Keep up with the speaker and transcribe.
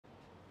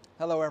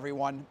Hello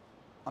everyone.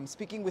 I'm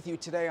speaking with you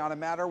today on a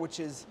matter which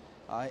is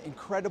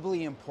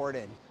incredibly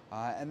important,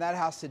 and that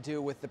has to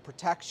do with the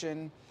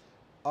protection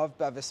of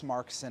Bevis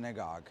Marks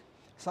Synagogue.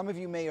 Some of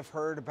you may have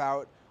heard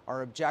about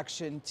our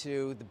objection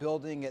to the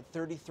building at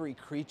 33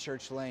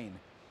 Creechurch Lane.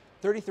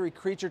 33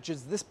 Creechurch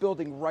is this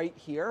building right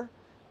here,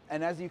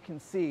 and as you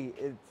can see,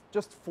 it's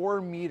just 4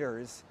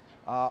 meters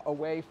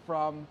away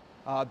from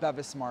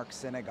Bevis Marks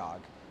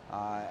Synagogue.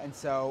 And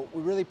so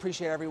we really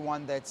appreciate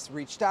everyone that's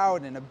reached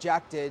out and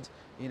objected,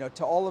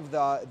 to all of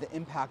the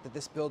impact that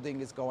this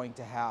building is going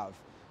to have.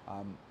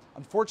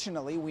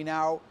 Unfortunately, we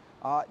now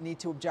need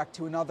to object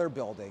to another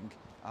building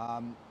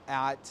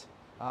at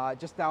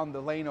just down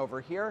the lane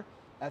over here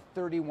at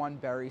 31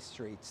 Berry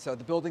Street. So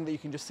the building that you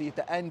can just see at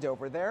the end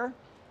over there,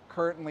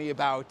 currently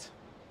about,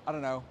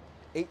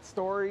 8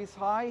 stories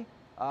high,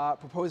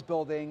 proposed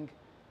building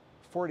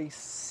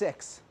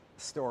 46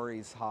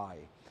 stories high.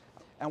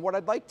 And what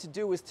I'd like to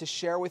do is to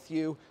share with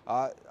you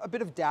a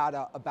bit of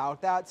data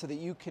about that so that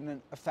you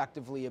can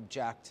effectively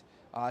object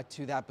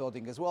to that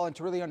building as well, and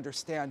to really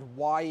understand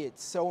why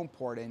it's so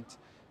important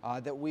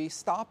that we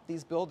stop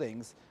these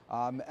buildings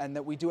and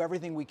that we do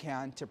everything we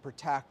can to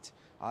protect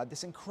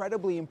this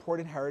incredibly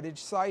important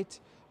heritage site.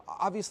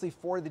 Obviously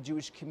for the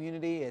Jewish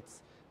community,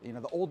 it's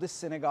the oldest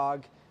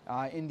synagogue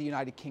in the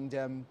United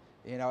Kingdom.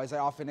 As I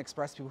often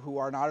express, people who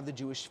are not of the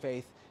Jewish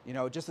faith,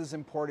 just as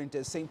important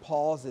as St.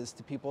 Paul's is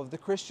to people of the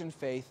Christian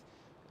faith.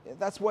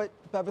 That's what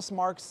Bevis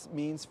Marks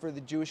means for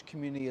the Jewish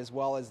community, as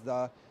well as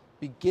the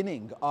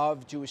beginning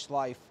of Jewish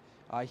life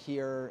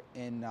here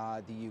in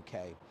the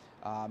UK.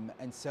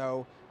 And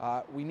so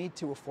we need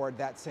to afford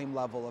that same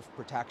level of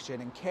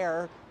protection and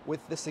care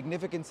with the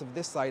significance of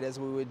this site as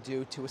we would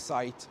do to a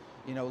site,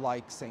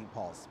 like St.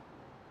 Paul's.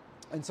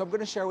 And so I'm going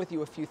to share with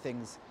you a few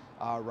things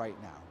right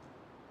now.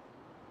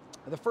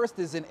 The first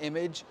is an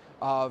image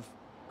of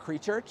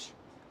Creechurch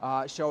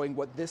showing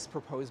what this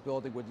proposed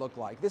building would look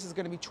like. This is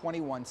going to be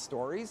 21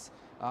 stories,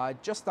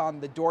 just on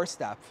the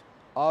doorstep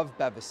of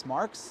Bevis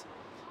Marks.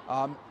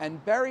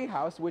 And Berry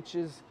House, which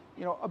is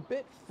a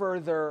bit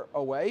further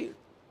away,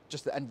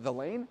 just the end of the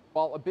lane,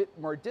 while a bit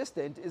more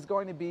distant, is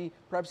going to be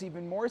perhaps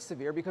even more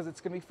severe because it's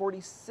going to be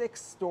 46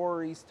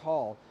 stories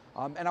tall.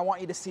 And I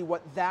want you to see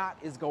what that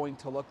is going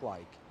to look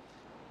like.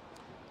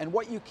 And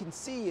what you can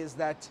see is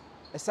that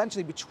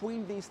essentially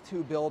between these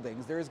two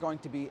buildings, there is going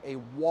to be a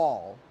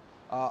wall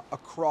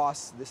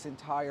across this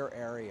entire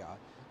area.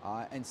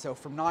 And so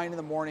from 9 in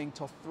the morning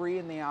till 3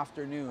 in the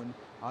afternoon,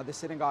 the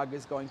synagogue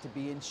is going to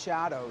be in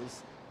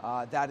shadows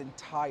that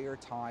entire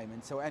time.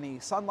 And so any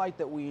sunlight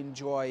that we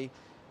enjoy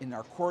in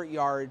our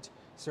courtyard,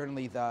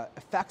 certainly the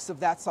effects of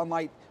that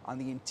sunlight on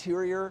the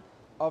interior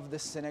of the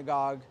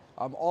synagogue,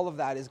 all of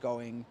that is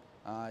going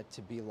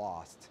to be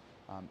lost.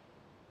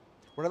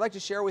 What I'd like to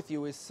share with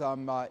you is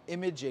some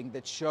imaging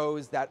that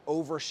shows that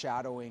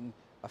overshadowing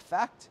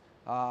effect,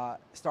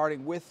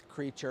 starting with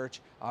Creechurch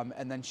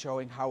and then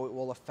showing how it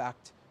will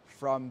affect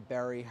from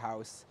Berry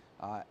House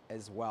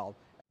as well.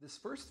 This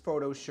first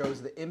photo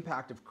shows the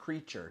impact of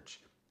Creechurch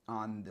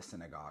on the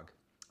synagogue.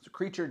 So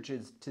Creechurch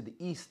is to the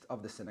east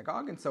of the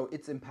synagogue, and so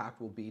its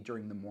impact will be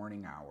during the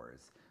morning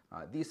hours.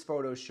 These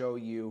photos show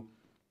you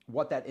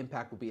what that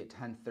impact will be at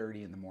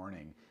 10:30 in the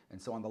morning.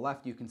 And so on the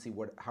left, you can see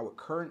how it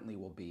currently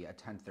will be at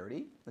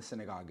 10:30. The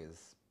synagogue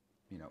is,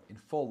 in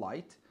full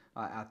light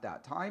at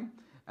that time.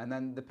 And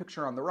then the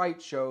picture on the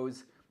right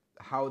shows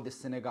how the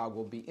synagogue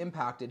will be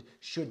impacted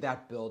should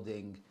that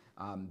building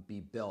be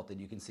built. And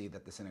you can see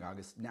that the synagogue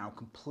is now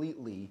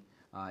completely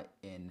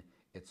in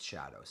its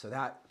shadow. So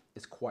that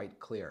is quite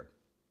clear.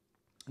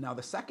 Now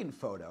the second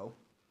photo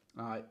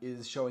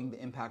is showing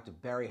the impact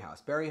of Berry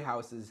House. Berry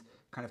House is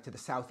kind of to the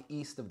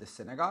southeast of the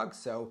synagogue.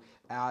 So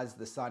as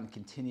the sun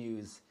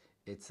continues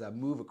its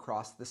move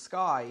across the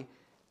sky,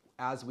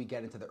 as we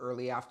get into the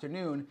early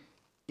afternoon,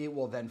 it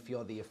will then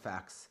feel the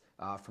effects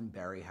from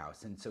Berry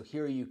House. And so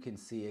here you can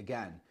see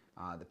again,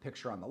 the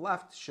picture on the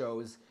left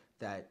shows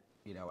that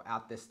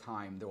at this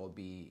time there will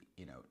be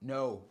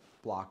no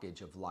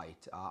blockage of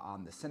light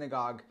on the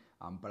synagogue,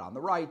 but on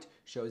the right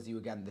shows you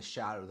again the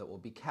shadow that will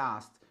be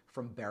cast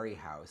from Berry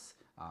House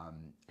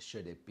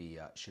should it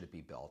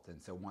be built.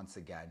 And so once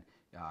again,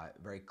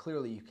 very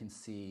clearly you can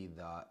see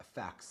the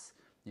effects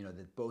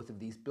that both of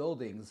these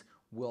buildings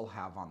will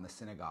have on the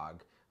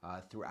synagogue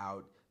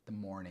throughout the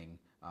morning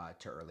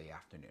to early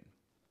afternoon.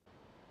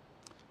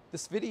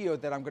 This video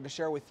that I'm going to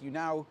share with you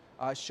now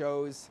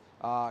shows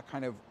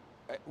kind of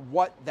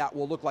what that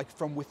will look like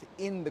from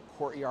within the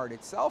courtyard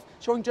itself,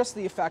 showing just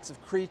the effects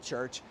of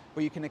Creechurch,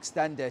 but you can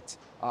extend it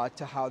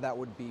to how that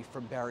would be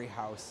from Berry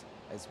House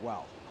as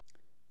well.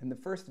 In the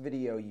first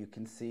video, you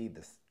can see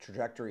the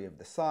trajectory of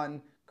the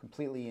sun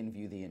completely in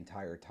view the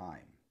entire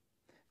time.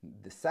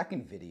 The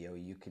second video,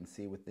 you can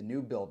see with the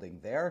new building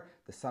there,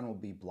 the sun will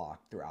be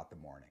blocked throughout the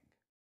morning.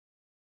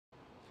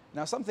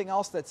 Now, something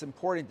else that's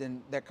important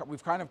and that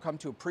we've kind of come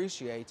to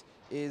appreciate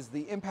is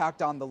the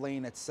impact on the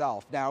lane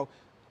itself. Now,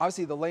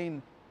 obviously the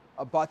lane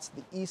abuts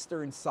the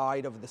eastern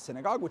side of the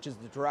synagogue, which is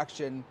the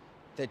direction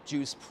that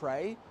Jews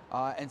pray,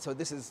 and so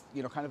this is,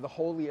 kind of the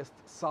holiest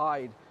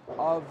side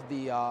of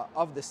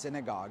the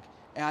synagogue.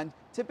 And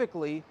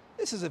typically,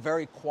 this is a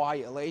very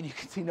quiet lane. You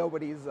can see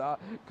nobody's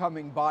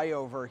coming by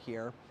over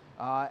here,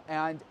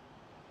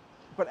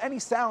 but any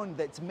sound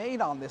that's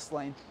made on this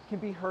lane can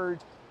be heard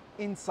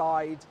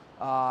inside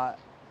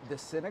the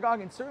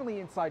synagogue, and certainly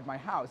inside my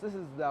house. This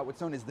is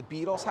what's known as the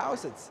Beadle's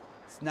house. It's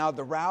now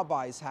the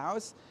rabbi's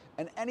house.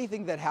 And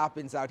anything that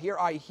happens out here,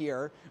 I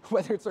hear,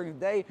 whether it's during the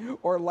day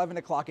or 11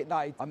 o'clock at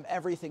night,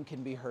 everything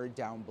can be heard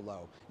down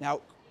below.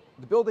 Now,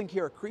 the building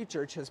here at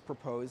Creechurch has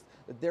proposed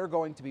that they're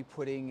going to be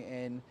putting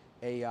in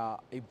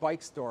a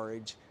bike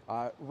storage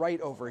right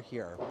over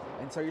here.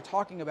 And so you're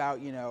talking about,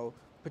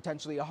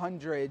 potentially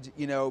 100,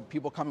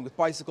 people coming with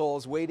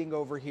bicycles, waiting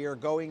over here,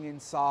 going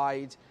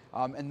inside,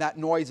 and that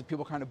noise of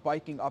people kind of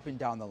biking up and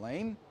down the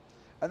lane.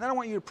 And then I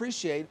want you to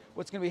appreciate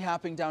what's going to be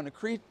happening down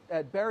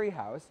at Berry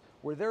House,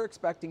 where they're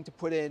expecting to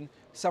put in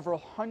several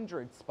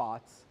hundred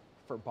spots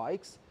for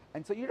bikes.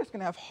 And so you're just going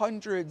to have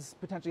hundreds,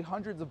 potentially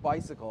hundreds of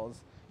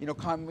bicycles,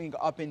 coming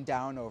up and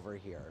down over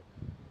here.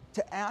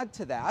 To add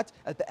to that,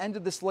 at the end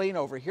of this lane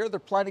over here, they're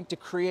planning to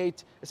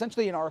create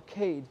essentially an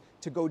arcade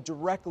to go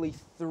directly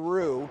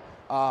through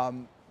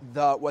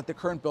what the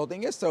current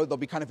building is. So there'll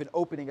be kind of an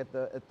opening at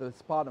the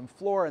bottom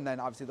floor, and then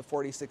obviously the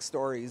 46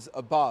 stories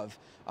above.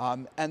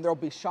 And there'll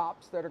be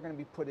shops that are going to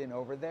be put in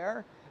over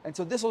there. And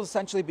so this will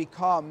essentially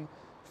become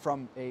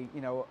from a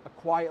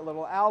quiet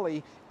little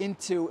alley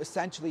into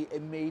essentially a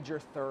major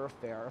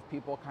thoroughfare of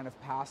people kind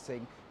of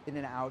passing in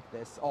and out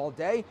this all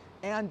day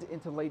and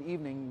into late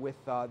evening, with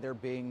there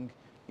being,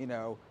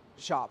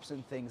 shops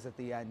and things at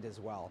the end as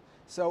well.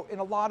 So in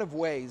a lot of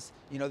ways,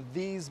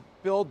 these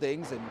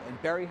buildings,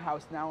 and Berry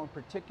House now in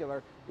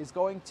particular, is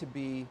going to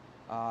be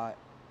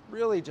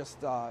really just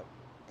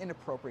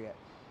inappropriate,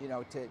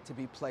 to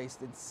be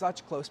placed in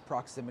such close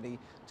proximity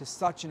to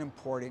such an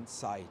important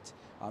site.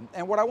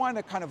 And what I want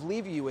to kind of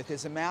leave you with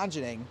is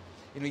imagining,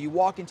 you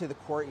walk into the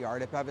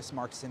courtyard at Bevis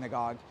Marks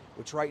Synagogue,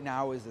 which right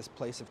now is this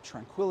place of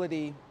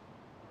tranquility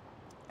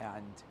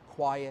and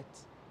quiet.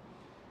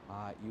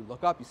 You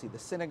look up, you see the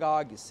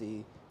synagogue, you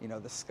see,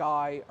 the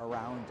sky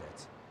around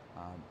it.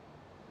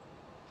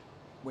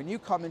 When you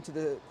come into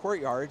the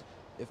courtyard,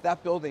 if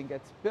that building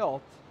gets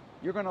built,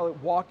 you're going to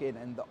walk in,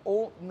 and the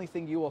only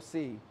thing you will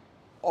see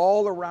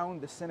all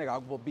around the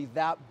synagogue will be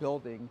that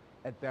building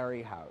at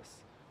Berry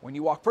House. When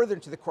you walk further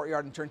into the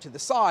courtyard and turn to the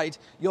side,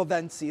 you'll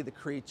then see the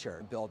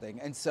Creechurch building.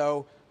 And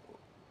so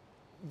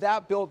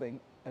that building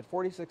at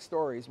 46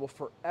 stories will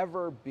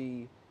forever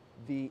be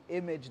the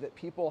image that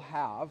people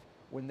have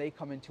when they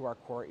come into our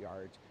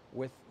courtyard.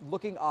 With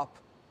looking up,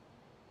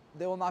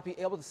 they will not be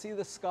able to see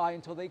the sky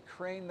until they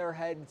crane their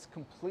heads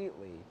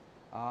completely.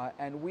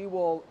 And we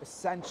will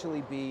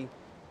essentially be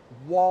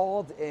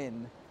walled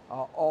in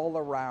all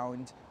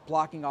around,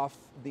 blocking off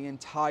the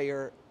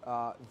entire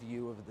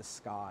view of the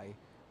sky.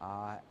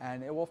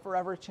 And it will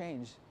forever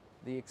change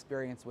the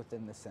experience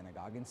within the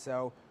synagogue. And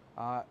so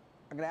I'm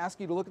going to ask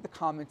you to look at the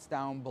comments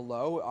down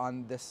below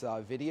on this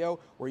video,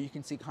 where you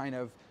can see kind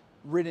of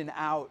written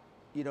out,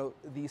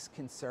 these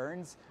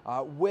concerns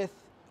with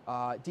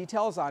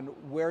details on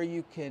where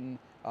you can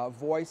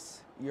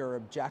voice your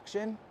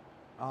objection.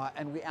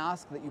 And we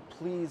ask that you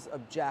please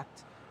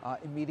object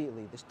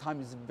immediately. This time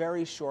is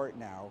very short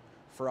now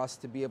for us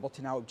to be able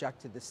to now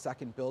object to this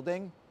second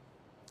building.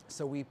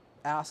 So we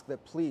ask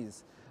that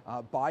please,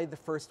 by the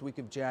first week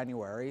of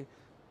January,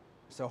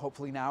 so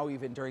hopefully now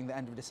even during the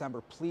end of December,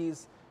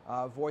 please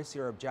voice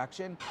your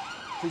objection.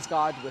 Please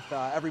God, with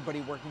everybody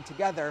working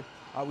together,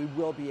 we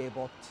will be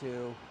able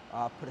to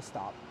put a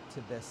stop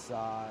to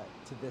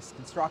this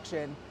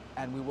construction,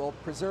 and we will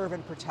preserve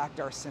and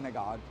protect our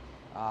synagogue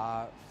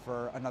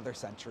for another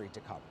century to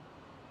come.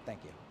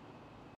 Thank you.